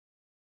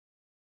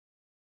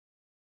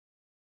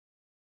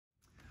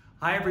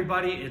Hi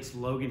everybody, it's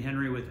Logan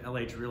Henry with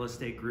LH Real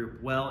Estate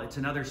Group. Well, it's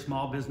another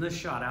small business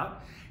shout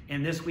out,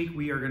 and this week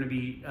we are going to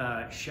be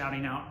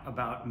shouting out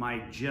about my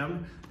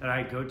gym that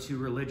I go to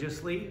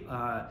religiously,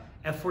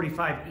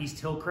 F45 East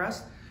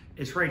Hillcrest.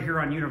 It's right here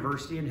on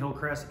University in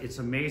Hillcrest. It's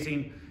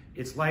amazing.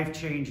 It's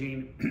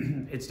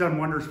life-changing. It's done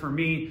wonders for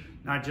me,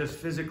 not just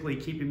physically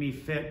keeping me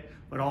fit,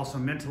 but also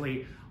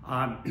mentally.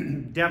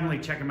 Definitely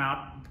check them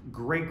out.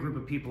 Great group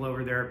of people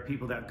over there,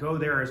 people that go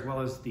there as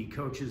well as the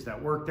coaches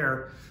that work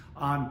there.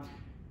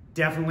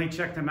 Definitely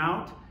check them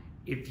out.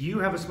 If you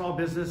have a small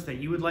business that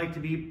you would like to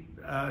be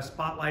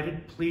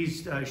spotlighted,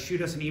 please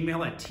shoot us an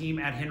email at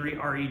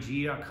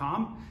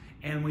team@henryreg.com,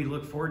 and we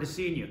look forward to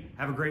seeing you.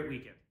 Have a great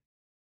weekend.